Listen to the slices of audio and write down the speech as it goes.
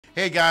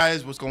Hey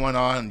guys, what's going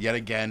on? Yet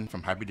again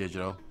from Hyper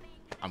Digital.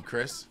 I'm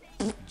Chris.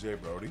 Jay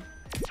Brody.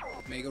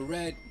 Mega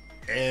Red.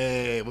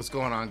 Hey, what's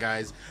going on,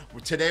 guys?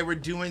 Today we're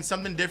doing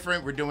something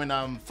different. We're doing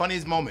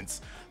funniest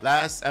moments.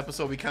 Last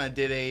episode we kind of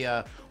did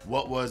a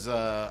what was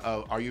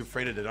Are You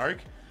Afraid of the Dark?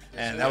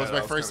 And that was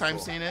my first time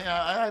seeing it.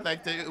 I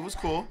liked it. It was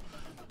cool.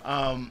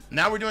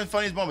 Now we're doing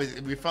funniest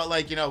moments. We felt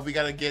like, we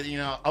gotta get,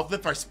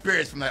 uplift our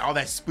spirits from all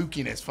that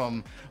spookiness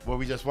from what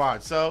we just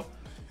watched. So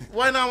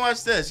why not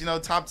watch this?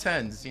 Top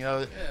 10s.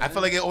 I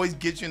feel like it always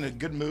gets you in a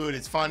good mood.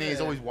 It's funny. Yeah.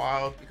 It's always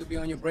wild. You could be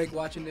on your break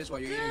watching this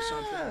while you're eating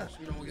something.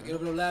 Get a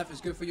little laugh.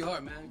 It's good for your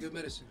heart, man. Good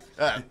medicine.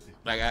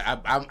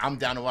 I'm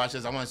down to watch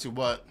this. I want to see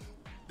what.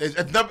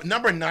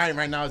 Number 9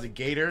 right now is a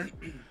gator.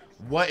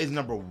 What is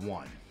number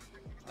 1?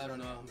 I don't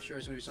know. I'm sure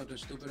it's gonna be something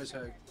stupid as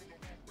heck.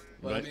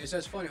 But right. I mean, it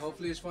says funny.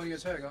 Hopefully, it's funny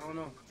as heck. I don't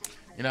know.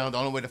 The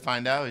only way to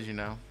find out is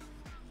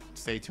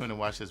stay tuned and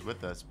watch this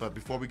with us. But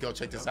before we go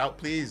check this out,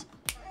 please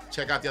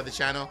check out the other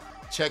channel.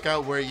 Check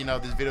out where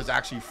this video is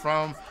actually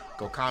from.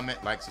 Go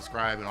comment, like,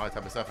 subscribe, and all that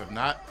type of stuff. If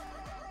not,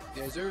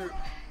 yes, sir.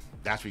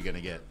 That's what you're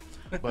gonna get.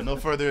 But no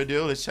further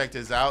ado, let's check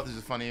this out. This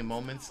is funny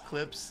moments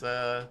clips,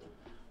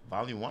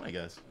 volume 1, I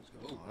guess.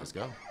 Let's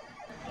go.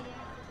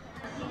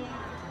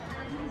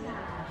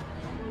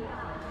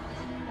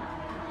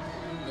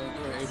 Don't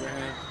do it,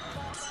 Abraham.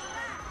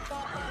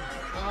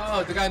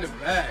 Oh, the guy in the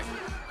back.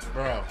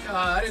 Bro.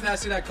 I did not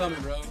see that coming,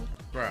 bro.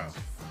 Bro.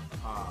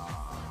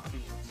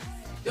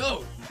 Yo.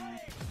 Yo.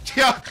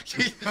 Bro,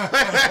 he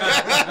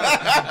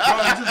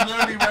just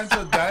literally ran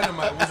to a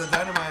dynamite with a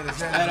dynamite in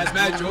his hand. Hey, that's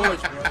Matt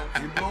George, bro.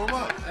 He blew him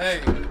up.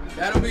 Hey,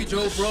 that'll be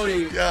Joe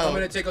Brody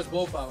coming to take us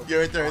both out.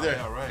 You're right there, right there.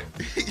 Yeah, right.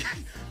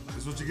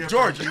 That's what you get.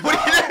 George,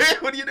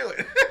 what are you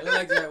doing?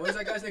 Like that. What's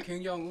that guy's name?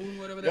 Kim Jong-un,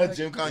 whatever that That's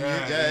Jim Kanye.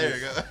 Yeah, there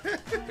you go.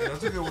 Yeah,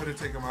 that's a good way to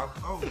take him out.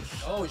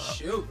 Oh,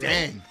 shoot. Bro.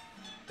 Dang.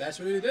 That's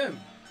really them.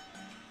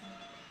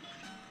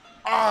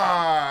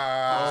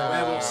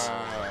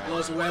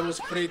 Los huevos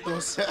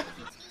fritos.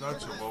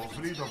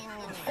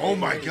 Oh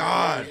my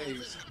God,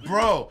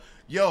 bro,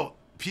 yo,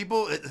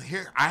 people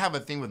here. I have a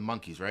thing with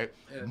monkeys, right?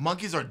 Yeah.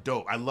 Monkeys are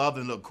dope. I love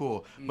them, look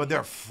cool, but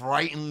they're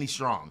frighteningly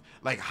strong.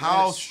 Like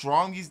how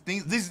strong these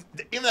things.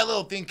 Even that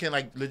little thing can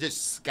legit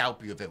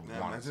scalp you if it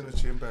wants. Imagine a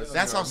chimpanzee.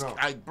 That's how,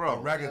 bro. A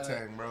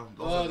orangutan, bro.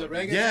 Oh, the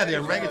orangutan. Yeah, the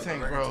orangutan,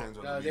 bro.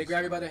 They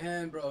grab you by the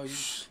hand, bro.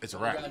 It's a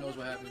wrap. God knows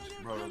what happens.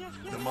 Bro,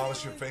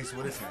 demolish your face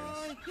with his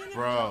hands.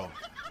 Bro,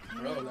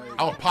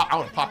 I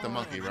would pop the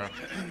monkey, bro.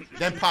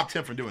 Then popped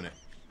him for doing it.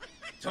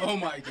 Oh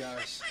my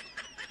gosh.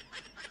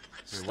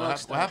 What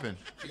happened?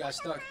 She got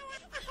stuck.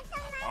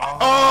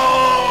 Oh!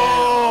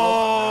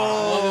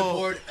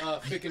 Motherboard,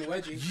 freaking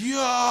wedgie.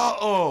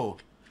 Yo!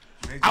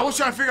 I was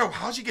trying to figure out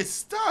how'd she get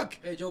stuck.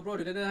 Hey, Joe, bro,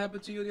 did that happen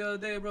to you the other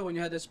day, bro, when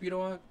you had that Speedo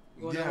on?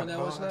 Yeah,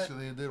 bro,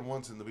 actually it did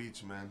once in the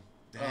beach, man.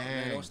 Dang.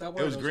 Man, don't stop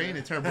it was green,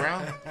 it turned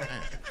brown?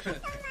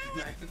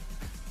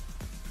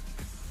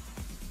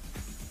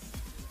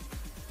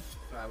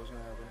 Alright, what's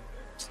gonna happen?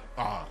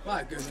 Oh.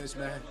 My goodness,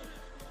 man.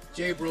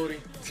 Jay Brody.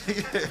 Yeah,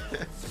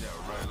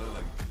 right, look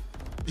like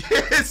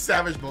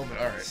savage moment.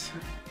 All right.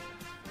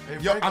 Hey,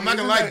 yo, I'm not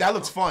gonna lie, that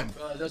looks fun.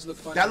 It does look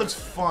fun. That looks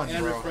fun,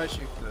 and bro.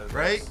 refreshing.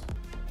 Right?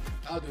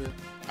 I'll do it.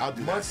 I'll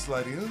do mud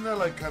sliding. Isn't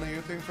that kind of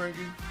your thing, Frankie?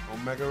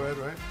 On Mega Red,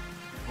 right?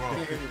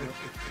 Bro.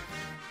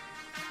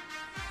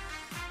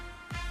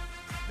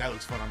 That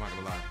looks fun, I'm not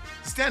gonna lie.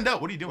 Stand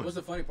up, what are you doing? What's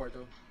the funny part,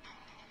 though?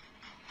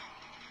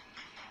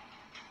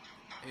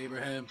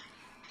 Abraham.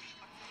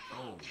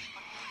 Oh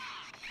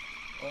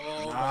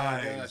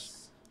nice. My gosh.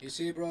 You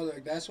see, bro,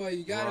 that's why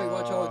you gotta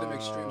watch out with them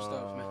extreme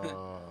stuff, man.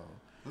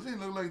 Doesn't he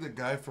look like the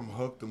guy from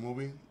Hook, the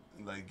movie?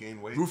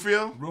 Gain weight?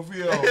 Rufio?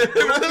 Rufio. That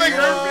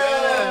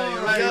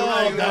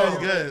was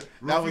good.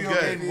 That was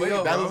good.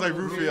 That looks like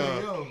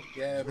Rufio.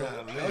 Yeah, bro.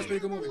 That was a pretty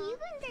good movie. Oh,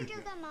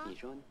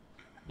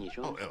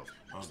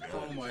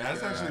 my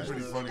That's God. actually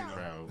pretty funny, though.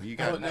 Bro, you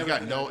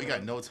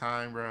got no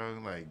time, bro.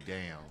 Like,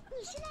 damn.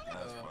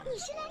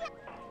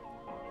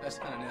 That's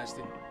kind of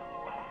nasty.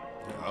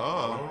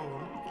 Oh.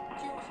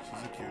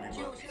 She's a cutie,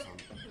 but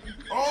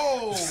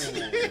oh!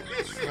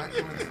 Smack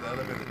him into the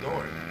elevator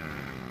door.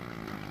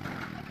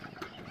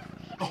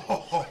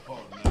 Oh,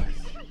 nice.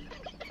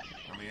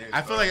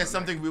 I feel like it's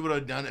something we would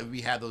have done if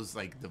we had those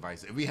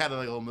devices. If we had a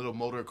little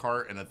motor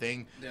cart and a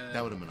thing,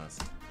 that would have been us.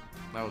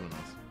 That would have been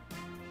us.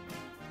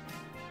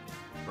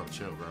 Bro,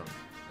 chill, bro.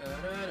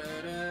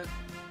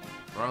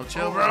 Bro,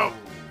 chill, bro.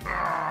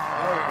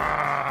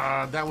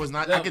 That was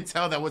not. I could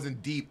tell that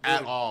wasn't deep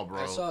at all,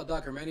 bro. I saw a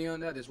documentary on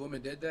that. This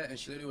woman did that, and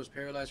she literally was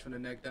paralyzed from the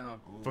neck down.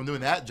 From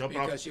doing that, jumping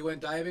off. Because she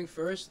went diving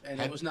first, and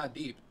it was not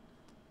deep.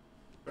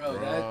 Bro,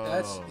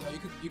 that's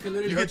you could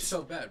literally hurt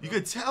yourself bad, bro. You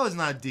could tell it's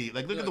not deep.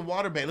 Look at the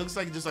water bank. It looks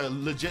like just a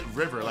legit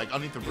river,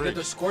 underneath the bridge. He did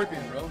the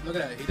scorpion, bro. Look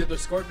at that. He did the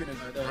scorpion in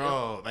there.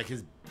 Bro,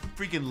 his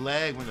freaking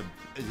leg went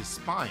to his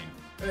spine.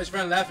 And his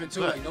friend laughing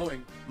too,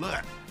 knowing.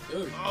 Look.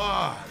 Dude.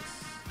 Oh.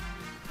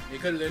 He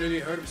could literally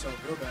hurt himself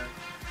real bad.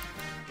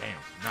 Damn.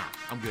 Nah,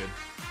 I'm good.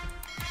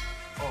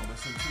 Oh,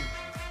 missing 2.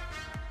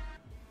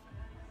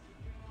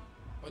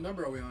 What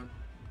number are we on?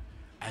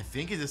 I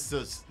think it's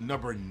just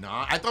number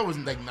 9. I thought it was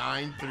like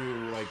 9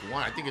 through like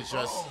 1. I think it's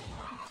just. Oh.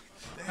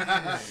 Dang,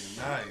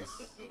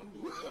 nice.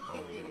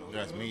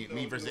 That's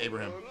me versus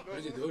Abraham. What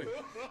is he doing?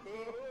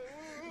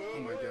 Oh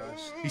my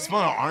gosh. He's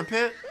smelling an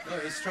armpit? No,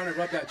 he's trying to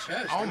rub that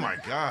chest. Oh my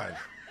god.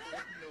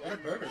 What a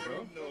pervert,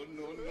 bro.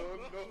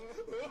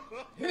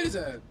 Hit his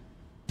head.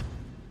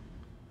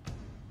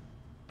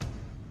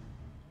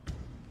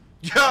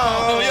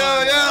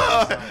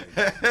 Yo.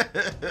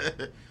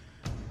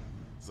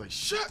 It's like,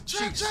 shut.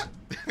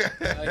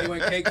 He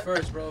went cake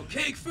first, bro.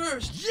 Cake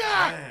first.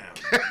 Yeah.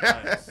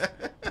 Damn. Nice.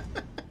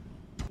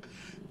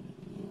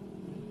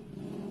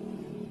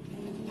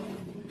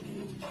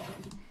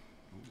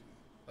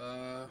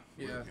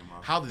 Yeah.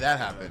 How did that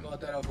happen?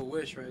 Got that off a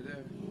wish right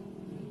there.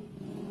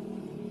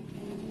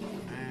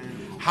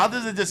 How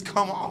does it just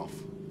come off?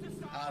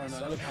 I don't know.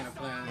 That looked kind of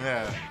planned.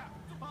 Yeah.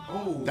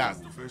 Oh, That-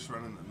 fish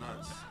running the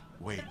nuts.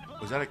 Wait,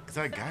 is that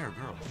a guy or a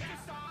girl?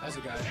 That's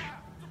a guy.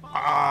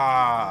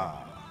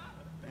 Ah.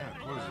 Yeah,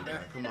 of course. Yeah.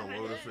 Come on,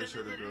 what would a fish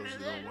or the girls you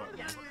know what?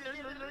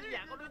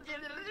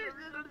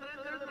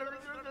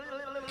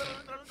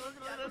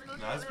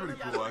 Nah, that's pretty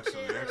cool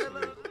actually.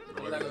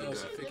 Look like a little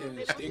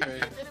freaking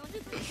stingray.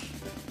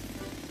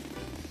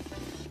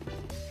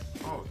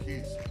 Oh,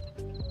 keys.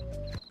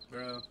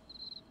 Bro.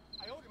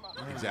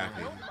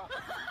 Exactly.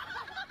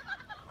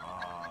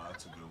 Ah,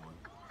 that's a good one.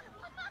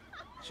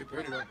 She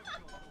pretty though.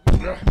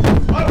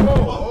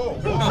 Oh.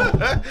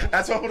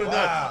 That's what I would have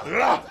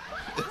done.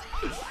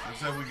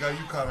 Except we got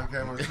you caught on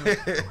camera too.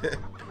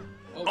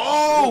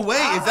 Oh,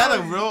 wait, is that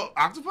a real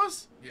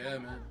octopus? Yeah,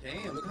 man.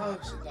 Damn, look how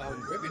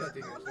grippy that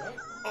thing is, bro.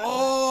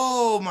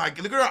 Oh my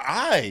god, look at her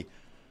eye.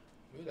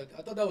 Dude,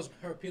 I thought that was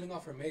her peeling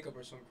off her makeup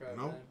or some crap,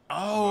 Nope. man.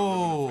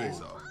 Oh.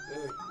 Face off.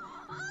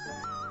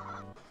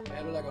 Dude.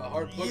 Man, look like a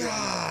hard booger.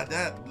 Yeah,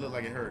 that looked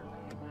like it hurt.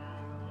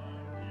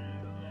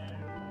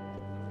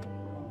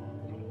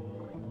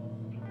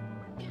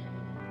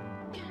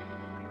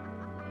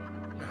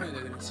 They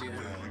didn't see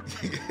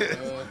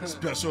it.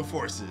 Special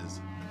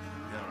forces.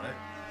 Yeah, right.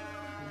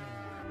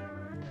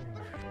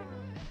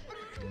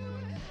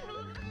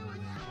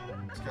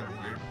 It's kind of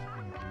weird.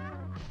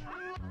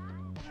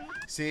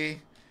 See,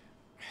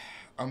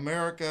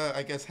 America,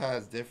 I guess,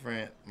 has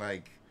different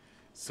like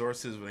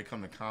sources when it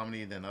comes to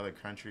comedy than other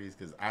countries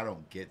because I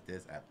don't get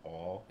this at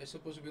all. It's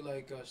supposed to be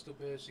like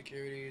stupid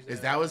securities.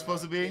 Is that what it's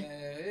supposed to be? Yeah,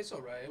 it's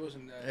alright. It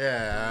wasn't that.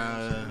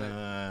 Yeah.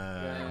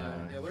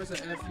 Yeah. What does the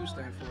NFU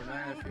stand for?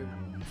 9FU.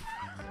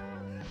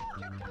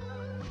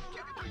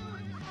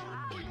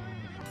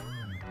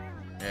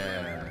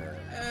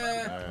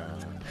 Yeah.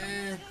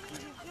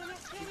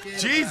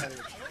 Jesus.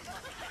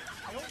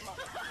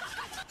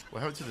 What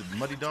happened to the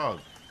muddy dog?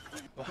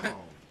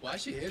 Why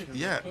she hit him?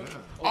 Yeah.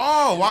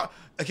 Oh, wow.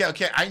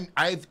 Okay.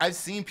 I've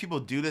seen people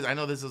do this. I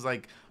know this is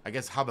like I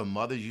guess how the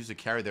mothers used to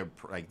carry their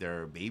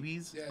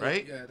babies, Yeah,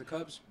 right? Yeah, the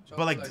cubs.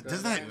 But like,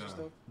 doesn't that? lambs and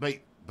stuff.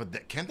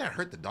 But can't that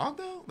hurt the dog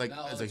though? Like Not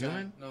all as the a time.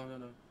 human? No.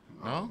 No.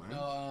 No,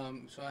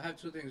 so I have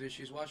two things. If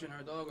she's washing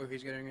her dog or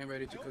he's getting him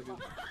ready to cook it. Do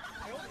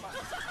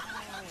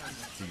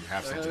you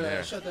have something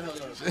there? Shut the hell up.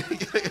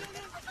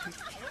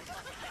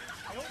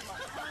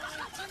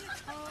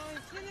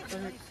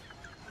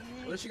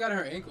 What does she got on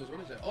her ankles? What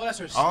is that? Oh, that's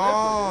her slipper.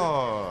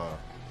 Oh.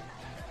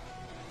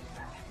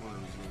 What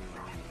is it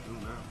do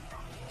now?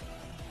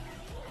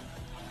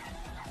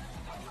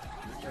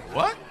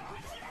 What?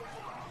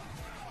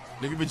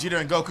 Look at Vegeta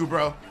and Goku,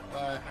 bro.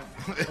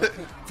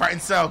 Fight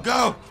and Cell,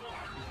 go!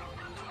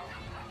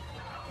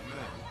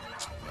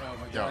 Oh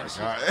my Yo, gosh.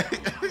 God.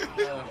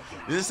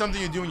 This is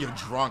something you do when you're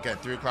drunk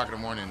at 3 o'clock in the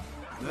morning.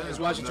 I was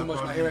watching too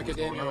much My Hero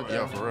Academia. with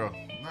Yo, them. for real.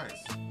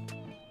 Nice.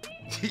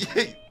 Yo,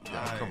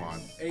 come on.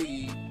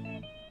 Hey.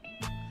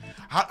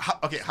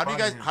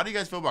 How do you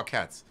guys feel about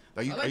cats?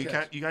 Like I like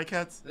cats. You got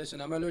cats?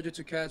 Listen, I'm allergic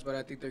to cats, but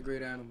I think they're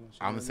great animals.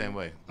 I'm the same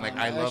way. Like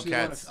I I love actually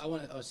cats. I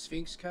want a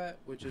Sphinx cat,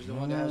 which is the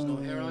one that has no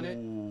hair on it.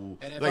 Ooh.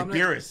 And if Like I'm not-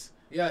 Beerus.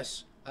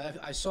 Yes.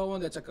 I saw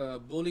one that's like a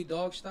bully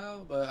dog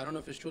style, but I don't know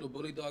if it's true. The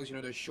bully dogs,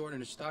 they're short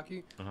and they're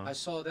stocky. I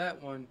saw that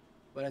one,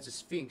 but as a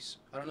Sphinx.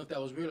 I don't know if that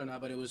was real or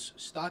not, but it was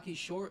stocky,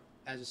 short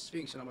as a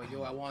Sphinx, and I'm like,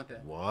 yo, I want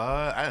that. What?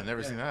 I have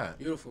never Yeah. seen that.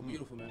 Beautiful,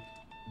 beautiful, man.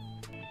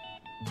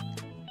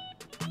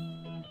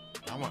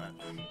 I want to.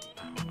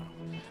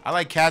 I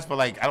like cats, but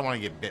like I don't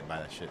want to get bit by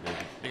that shit.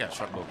 They got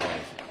sharp little claws.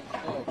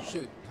 Oh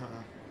shoot.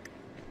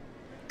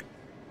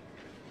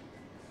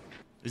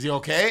 Is he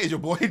okay? Is your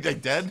boy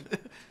like dead?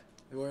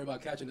 They worry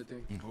about catching the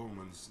thing. Boom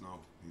in the snow.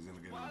 He's gonna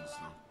get in the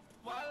snow.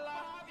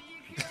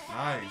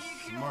 Nice,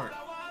 smart.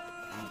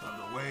 On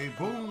the way,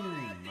 boom.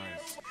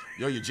 Nice.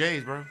 Yo, your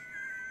J's, bro.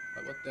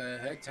 Like, what the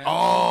heck?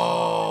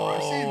 Oh,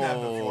 I've seen that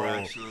before,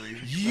 actually.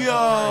 Yo,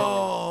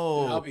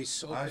 I'll be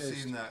so I've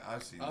pissed. seen that.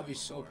 I've seen I'll that be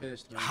so before.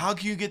 pissed, man. how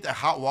can you get the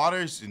hot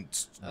waters and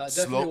Definitely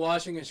slow?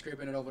 washing and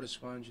scraping it over the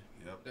sponge.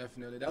 Yep.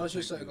 Definitely. That was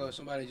just like, oh,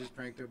 somebody just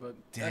pranked her, but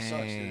that sucks,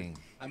 Dang. dude.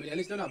 I mean, at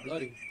least they're not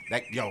bloody.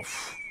 Like yo,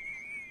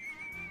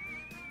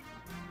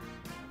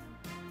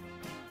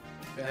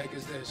 The heck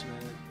is this,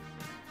 man?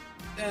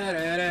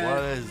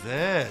 what is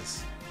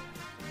this?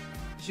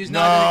 She's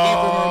not gonna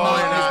eat from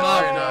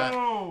her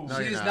mouth. No,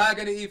 She's you're not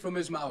gonna eat from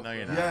his mouth. No,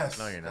 you're not. Yes,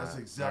 No, you're not. that's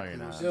exactly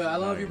no, what Dude, I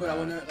love no, you, but I you're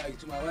would not. never, like,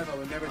 to my wife, I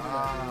would never do that.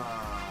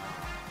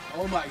 Ah.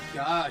 Oh my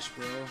gosh,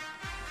 bro.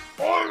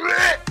 Bro.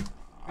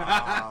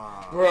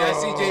 Yeah, I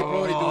see Jay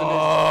Brody doing this.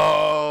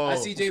 Oh. I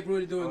see Jay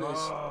Brody doing this.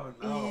 Oh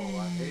no,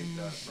 I hate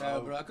that, bro. Yeah,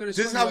 bro, I could have.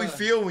 This is how we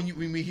feel when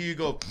we hear you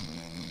go.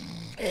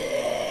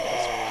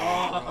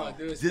 Oh,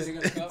 dude, This- spitting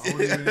on the cup. I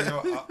wouldn't even know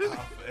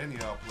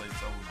anyhow plates.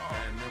 I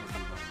would never do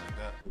nothing like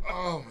that.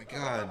 Oh my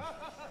god.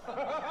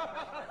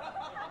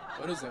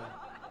 What is that?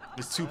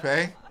 It's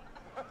toupee.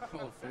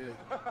 Oh,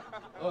 fair.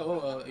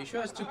 Oh, you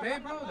sure it's toupee,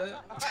 bro?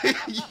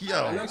 That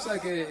Yo. looks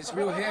like it's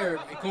real hair.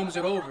 It combs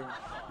it over.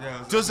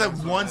 Yeah, Just that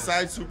one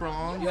side super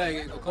long. Yeah,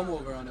 it'll come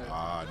over on that.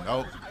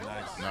 Nope.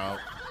 Nice. No.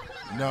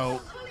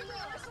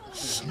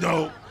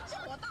 No.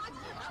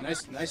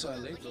 Nice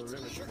leg, though,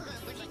 really.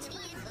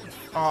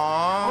 Aww.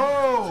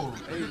 Oh,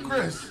 Hey.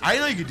 Chris. I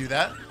didn't know you could do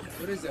that.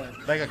 What is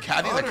that? Like a cow.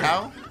 I think it's a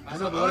cow. I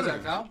know, but what is that, a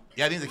cow?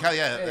 Yeah, I think it's a cow.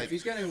 Yeah. Hey, Like, if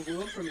he's getting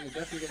milk from you,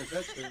 definitely getting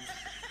fed to him.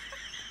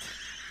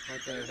 What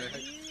the heck?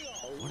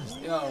 what is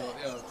that? Yo.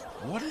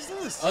 What is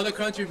this? Other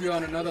country view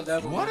on another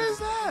level. What is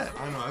that?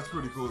 I know, that's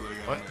pretty cool. They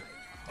got What? it.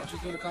 Oh, she's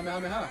doing the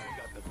Kamehameha.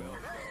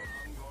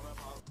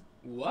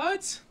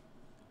 What?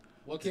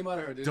 What came out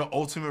of her, dude? The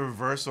ultimate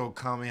reversal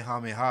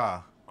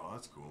Kamehameha. Oh,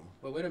 that's cool.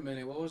 But wait a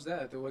minute, what was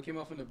that? Dude, what came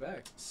out from the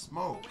back?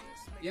 Smoke.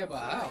 Yeah, but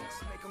how?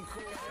 Bro,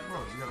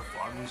 you got a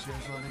fart machine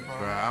or something, bro?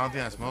 Bro, I don't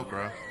think that's smoke,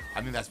 bro.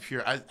 I think that's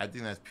pure. I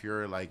think that's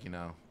pure, like, you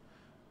know,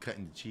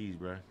 cutting the cheese,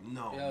 bro.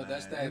 No, Yo, man.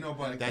 that's that- Ain't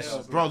nobody that- That's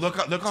Yo, bro. Look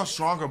how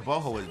strong her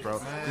butthole is,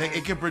 bro. Like,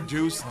 it can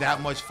produce that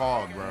much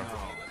fog, bro.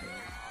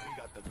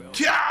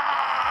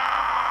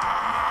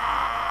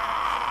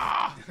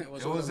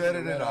 It was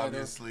edited,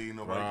 obviously.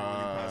 Nobody can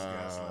really pass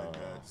gas like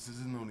that. This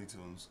isn't Looney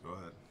Tunes. Go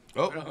ahead.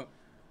 Oh,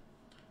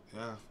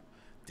 Yeah.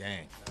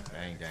 dang.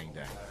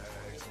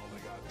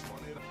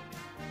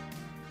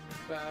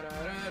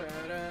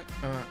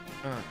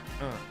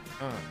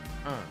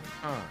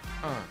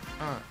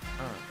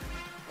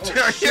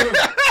 Oh, shit.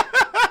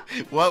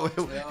 What?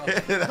 Yeah.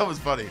 That was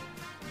funny.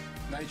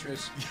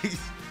 Nitrous.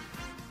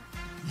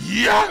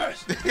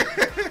 Yes.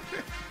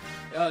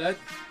 Yo, that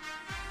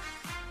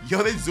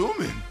Yo, they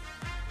zooming.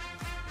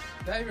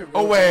 even real.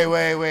 Oh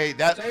wait.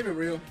 That's not even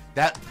real.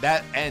 That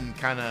end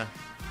kind of.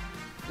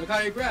 Look how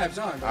he grabs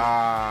on, bro.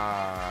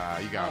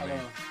 You got me. No.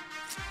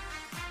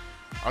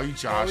 Oh, you Oh,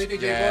 Josh? you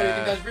think, Jay Brody, you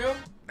think that's real?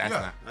 That's Yeah,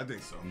 not. I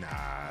think so. Nah,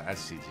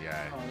 that's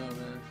CGI. Oh no,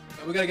 man.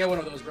 We gotta get one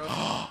of those, bro.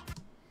 Oh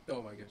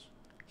my gosh.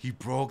 He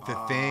broke the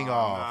thing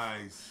off.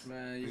 Nice.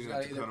 Man, you You just have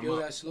gotta to either cut 'em peel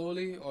up. that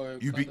slowly or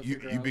You cut the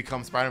figure you out.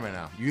 become Spider-Man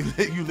now. You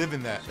live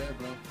in that. Shit,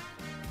 bro.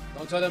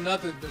 Don't tell them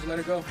nothing. Just let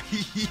it go.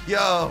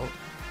 Yo,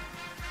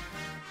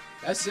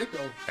 That's sick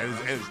though.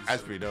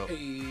 that's pretty dope.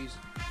 Hey,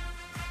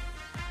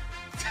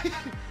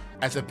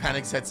 As the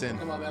panic sets in.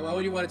 come on, man. Why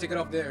would you want to take it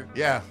off there?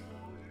 Yeah,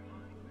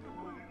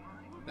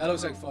 That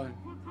looks like fun.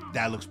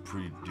 that looks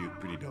pretty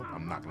dope.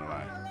 I'm not gonna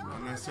lie.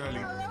 Not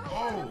necessarily.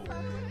 Oh.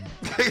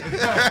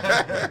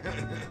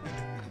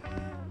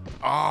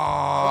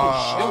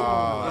 Oh, Shoot.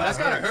 Yo, that's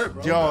gotta hurt,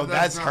 bro. Yo,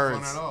 That's that's not fun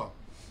hurts. at all.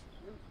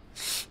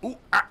 Ooh,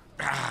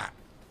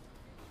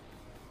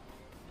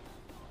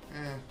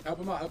 Help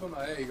him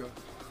out. There you go.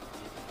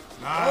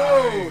 Nice.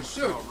 Oh,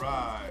 shoot. All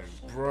right.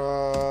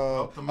 bro.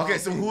 Help them Okay, out,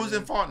 so who's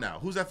in fault now?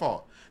 Who's at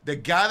fault? The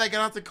guy that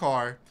got out the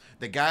car,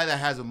 the guy that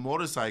has a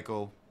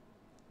motorcycle.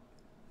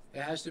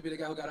 It has to be the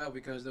guy who got out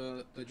because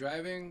the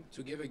driving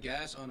to give it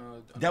gas on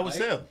a That was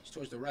bike him. is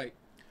towards the right.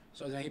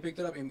 So then he picked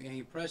it up and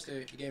he pressed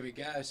it. He gave it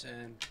gas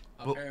and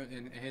But- apparently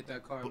and hit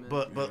that car. Man.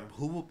 But Yeah.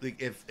 who will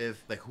like if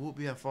who will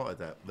be at fault at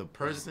that? The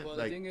person Well,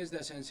 the like thing is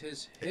that since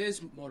his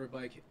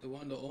motorbike,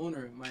 the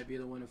owner might be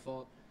the one at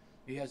fault.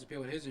 He has to pay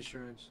with his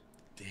insurance.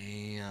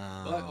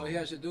 damn. But all he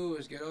has to do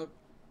is get up,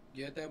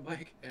 get that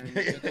bike, and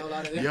get the hell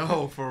out of there.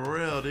 Yo, for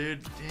real,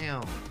 dude.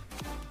 Damn.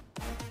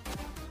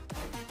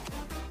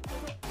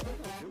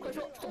 会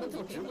说超能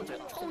作品或者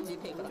超级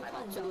配合的海报，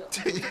这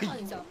个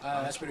看一下。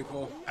 That's pretty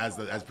cool.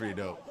 That's pretty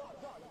dope.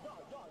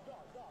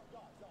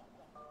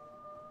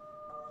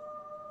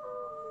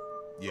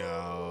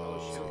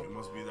 Yo. It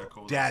must be that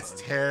cold. That's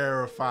outside.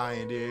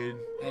 terrifying, dude.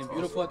 And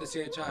beautiful at the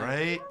same time.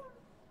 Right?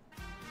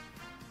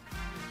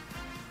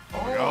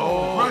 Oh,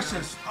 Yo.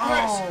 precious.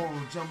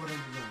 Oh, jumping into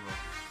the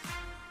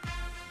jungle.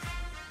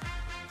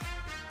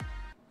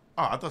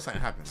 Oh, I thought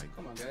something happened. Like,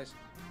 Come on, guys.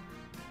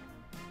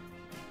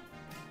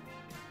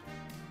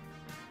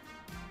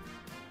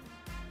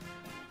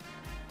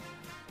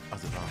 I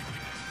was like,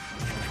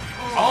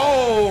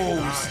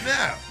 oh,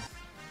 snap.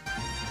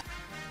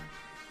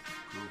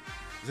 Cool.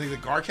 It's like the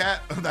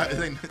Garcat? That is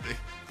like,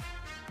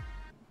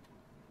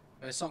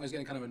 That song is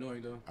getting kind of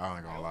annoying though. I'm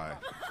not gonna lie.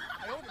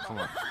 Come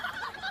on.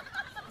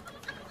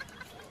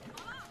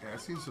 Yeah,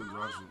 I've seen some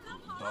dogs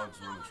run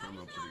the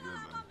treadmill pretty good,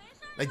 man.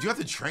 Like, do you have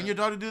to train your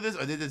dog to do this,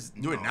 or they just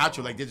do it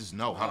natural? Like, they just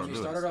know how to He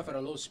do started it. off at a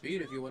low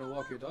speed if you want to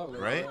walk your dog.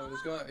 Like, Right?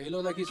 This guy, he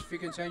looked like he's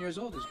freaking 10 years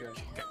old. This guy.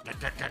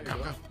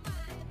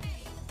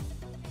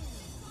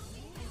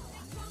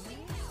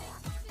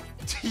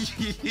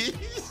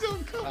 So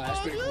come That's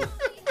pretty cool.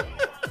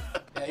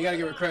 Yeah, you gotta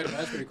give her credit.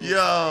 That's pretty cool.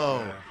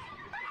 Yo.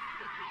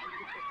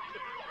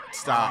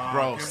 Stop,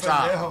 bro.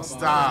 Stop.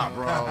 Stop,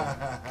 bro.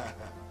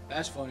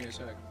 That's funny as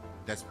heck.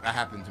 That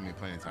happened to me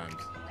plenty of times.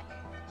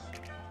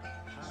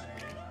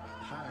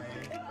 Hi.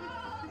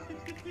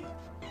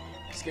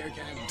 Scary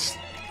Cam.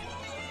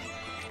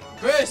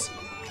 Chris!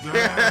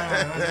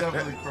 That's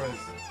definitely Chris.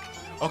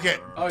 Okay,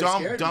 Oh,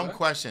 dumb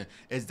question.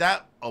 Is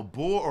that a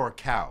bull or a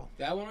cow?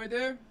 That one right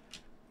there?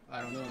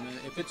 I don't know, man.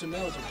 If it's a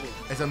male, it's a bull.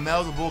 It's a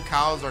male, a bull.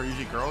 Cows are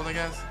usually girls, I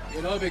guess.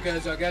 You know,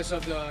 because I guess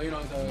of the, you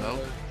know, the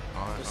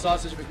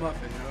sausage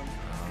McMuffin, you know?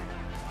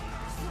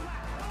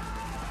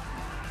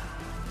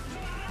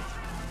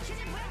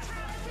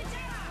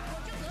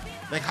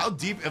 Like, how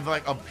deep of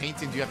like a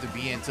painting do you have to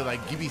be in to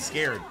like you be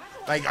scared?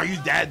 Like, are you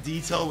that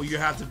detailed where you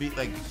have to be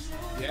like?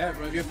 Yeah,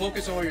 bro. If you're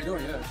focused on what you're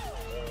doing, yeah.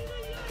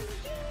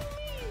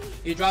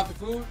 He dropped the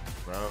food.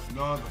 Bro,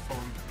 No, the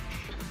phone.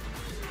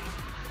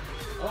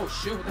 Oh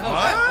shit! What the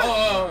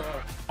hell? What?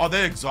 Oh,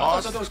 they I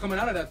exhaust. thought that was coming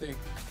out of that thing.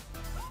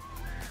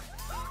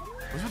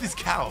 What's with these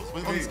cows?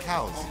 What's with these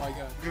cows? Oh my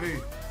god.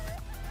 Goody.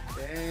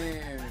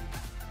 Damn.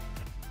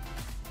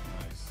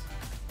 Nice.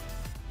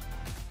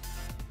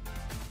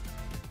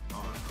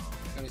 Oh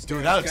no.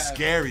 Dude, that looks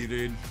scary,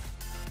 dude.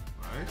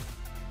 Right?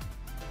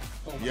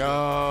 Oh my God.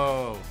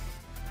 Yo.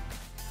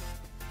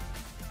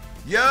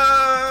 Yo.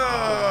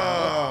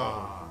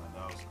 Ah,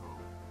 that was cool.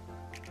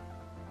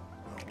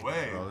 No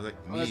way. Bro, like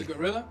Oh, that's a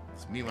gorilla?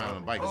 It's me lying on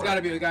the bike. It's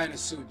gotta be the guy in the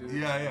suit, dude.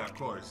 Yeah, of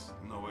course.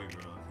 No way,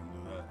 girl, can do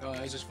that. Oh,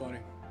 that's just funny.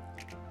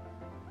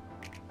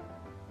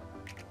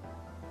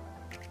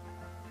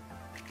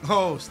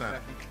 Oh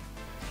snap!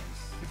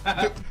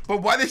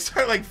 But why they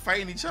start like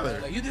fighting each other?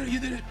 Like, you did it, you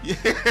did it. Yeah.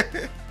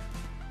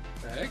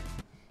 The heck?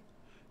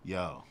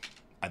 Yo,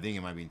 I think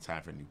it might be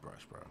time for a new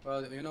brush, bro.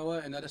 Well, you know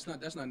what? And that's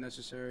not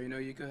necessary. You know,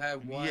 you could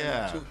have one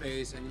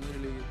toothpaste and you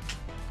literally.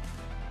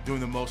 Doing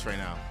the most right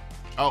now.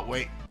 Oh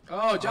wait.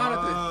 Oh,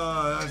 Jonathan.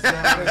 Oh, that's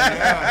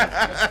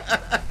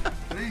yeah.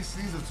 Did he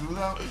seize a tooth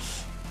out?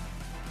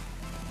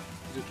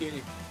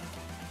 Zucchini.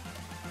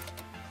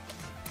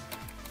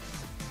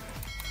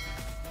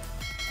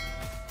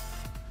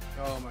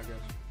 Oh my gosh.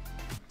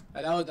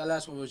 That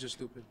last one was just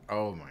stupid.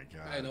 Oh my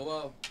god. Hey,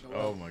 Noel.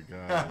 Oh my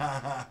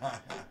god.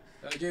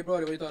 Jay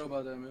Brody, what do you thought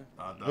about that, man?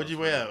 What's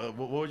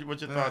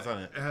your thoughts on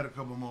it? It had a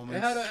couple moments.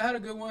 It had a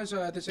good one.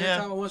 So at the same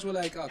time, once we're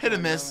like, oh, hit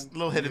and miss,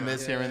 little hit and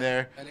miss here and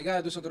there. And they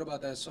gotta do something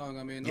about that song.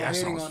 I mean, no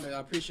hating on it.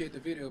 I appreciate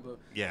the video, but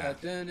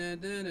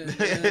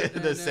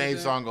the same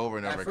song over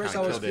and over. At first,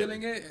 I was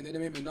feeling it, and then it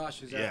made me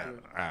nauseous. Yeah,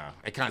 after.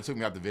 it kind of took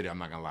me out the video. I'm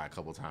not gonna lie, a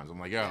couple times. I'm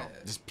like, yo,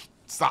 just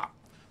stop.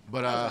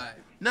 But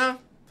no,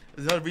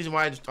 there's another reason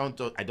why I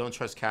don't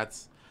trust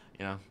cats.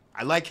 You know,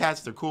 I like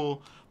cats; they're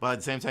cool, but at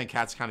the same time,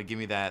 cats kind of give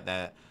me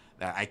that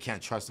I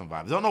can't trust them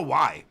vibe. I don't know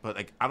why, but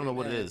like I don't know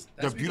what it is.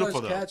 They're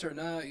beautiful though. Cats are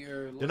not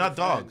your. They're not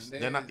dogs.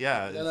 They're not.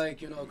 Yeah. They're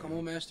like, you know, come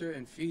on, master,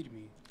 and feed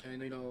me.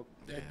 And you know,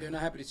 they're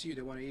not happy to see you.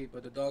 They want to eat,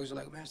 but the dogs are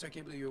like, master, I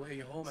can't believe you're away.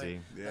 You're home. See?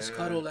 Let's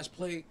cuddle. Let's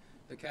play.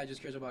 The cat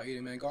just cares about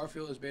eating, man.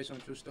 Garfield is based on a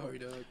true story,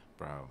 dog.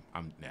 Bro,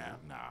 I'm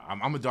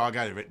a dog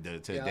guy to the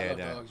day.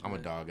 Dogs, I'm a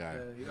dog guy.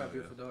 Yeah, you got a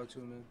beautiful dog too,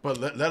 man. But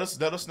let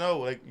us know,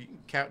 like,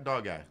 cat,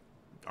 dog guy,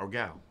 or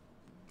gal.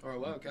 Or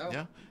what,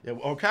 cow? Yeah,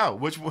 or cow.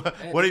 What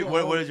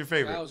is your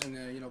favorite? Cows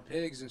and you know,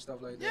 pigs and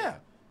stuff like that. Yeah.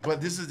 But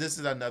this is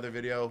another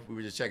video we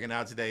were just checking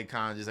out today,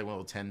 kind of just like one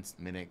little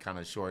 10-minute kind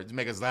of short to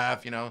make us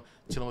laugh, you know,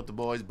 chilling with the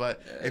boys.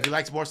 But if you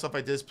like more stuff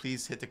like this,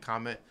 please hit the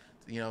comment,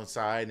 you know,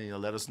 side,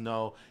 and let us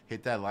know.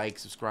 Hit that like,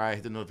 subscribe,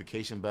 hit the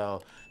notification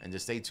bell, and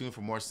just stay tuned for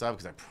more stuff,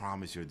 because I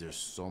promise you, there's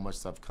so much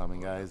stuff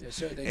coming, guys. Yes,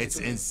 sir. It's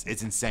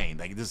insane.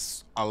 Like,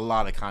 there's a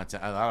lot of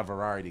content, a lot of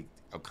variety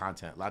of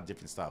content, a lot of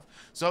different stuff.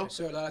 So, yes,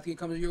 sir, a lot of things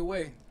coming your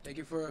way. Thank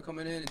you for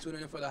coming in and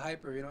tuning in for the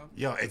hyper, you know.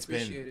 Yo, it's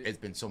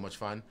been so much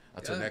fun.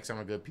 Until next time,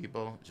 our good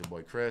people. It's your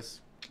boy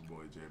Chris.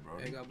 Boy Jay, bro.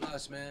 Hey, God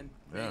bless, man.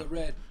 Yeah. Mega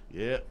red.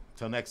 Yeah.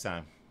 Till next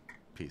time.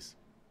 Peace.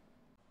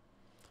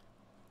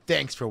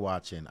 Thanks for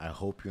watching. I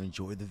hope you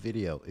enjoyed the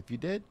video. If you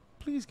did,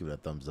 please give it a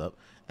thumbs up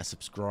and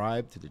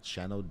subscribe to the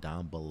channel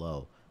down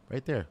below.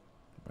 Right there.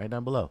 Right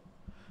down below.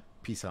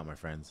 Peace out, my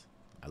friends.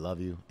 I love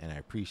you and I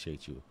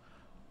appreciate you.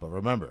 But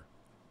remember,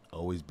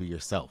 always be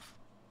yourself.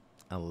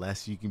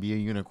 Unless you can be a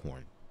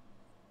unicorn,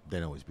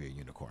 then always be a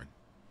unicorn.